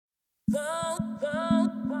जरा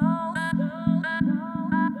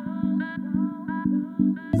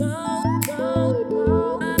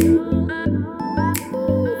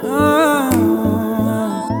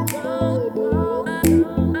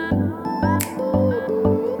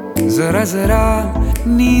जरा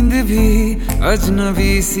नींद भी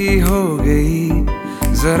अजनबी सी हो गई,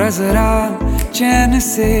 जरा जरा चैन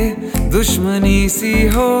से दुश्मनी सी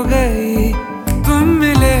हो गई। तुम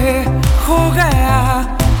मिले हो गया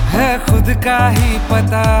है खुद का ही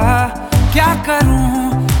पता, क्या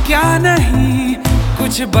करूं क्या नहीं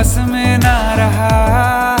कुछ बस में ना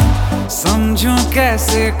रहा। समझूं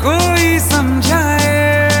कैसे कोई समझाए,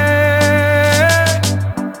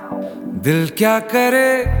 दिल क्या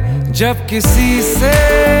करे जब किसी से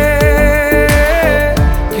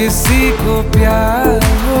किसी को प्यार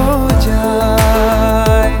हो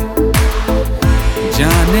जाए।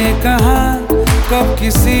 जाने कहाँ कब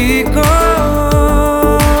किसी को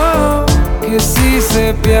किसी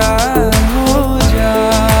से प्यार हो जाए।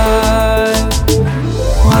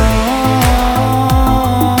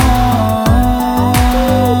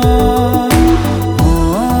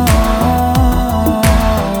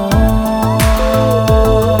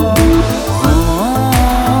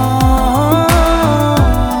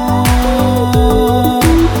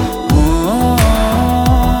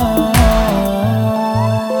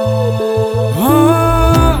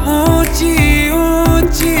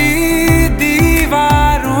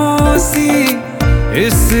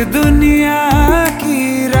 इस दुनिया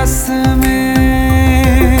की रस्में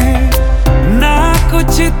ना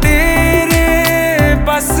कुछ तेरे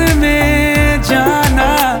बस में जाना,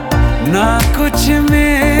 ना कुछ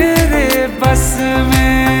मेरे बस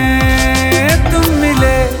में। तुम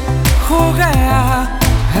मिले हो गया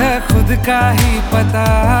है खुद का ही पता,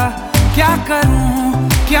 क्या करूं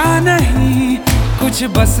क्या नहीं कुछ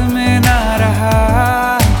बस में ना रहा।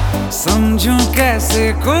 समझूं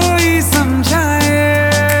कैसे कोई समझाए,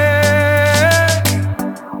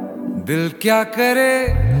 दिल क्या करे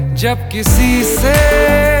जब किसी से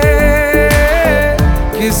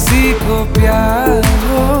किसी को प्यार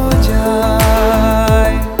हो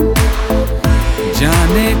जाए।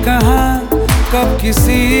 जाने कहाँ कब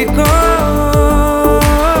किसी को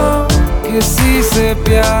किसी से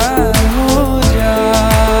प्यार हो जाए।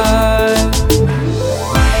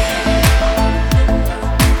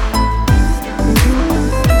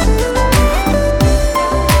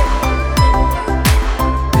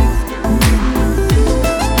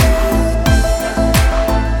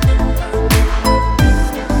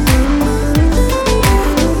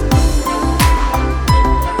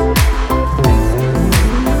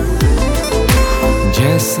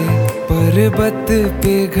 जैसे पर्वत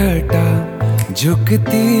पे घटा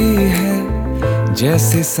झुकती है,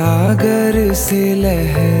 जैसे सागर से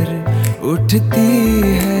लहर उठती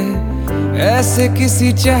है, ऐसे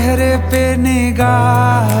किसी चेहरे पे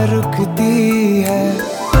निगाह रुकती है।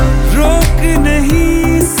 रोक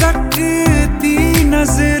नहीं सकती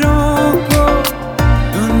नजरों को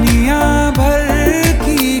दुनिया भर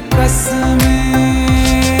की कसमें।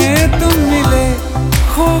 तुम मिले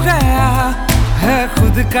हो गया है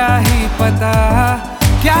खुद का ही पता,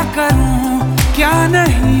 क्या करूं क्या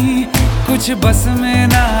नहीं कुछ बस में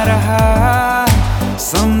ना रहा।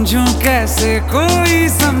 समझूं कैसे कोई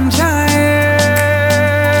समझाए,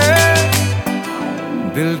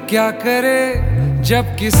 दिल क्या करे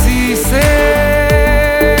जब किसी से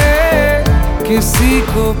किसी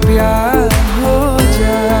को प्यार हो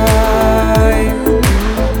जाए।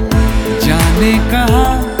 जाने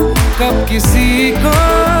कहाँ कब किसी को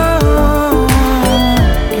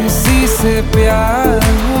किसी से प्यार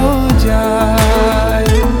हो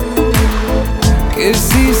जाए,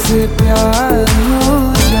 किसी से प्यार हो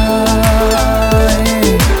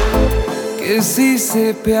जाए, किसी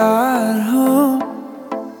से प्यार हो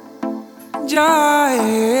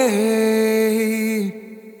जाए।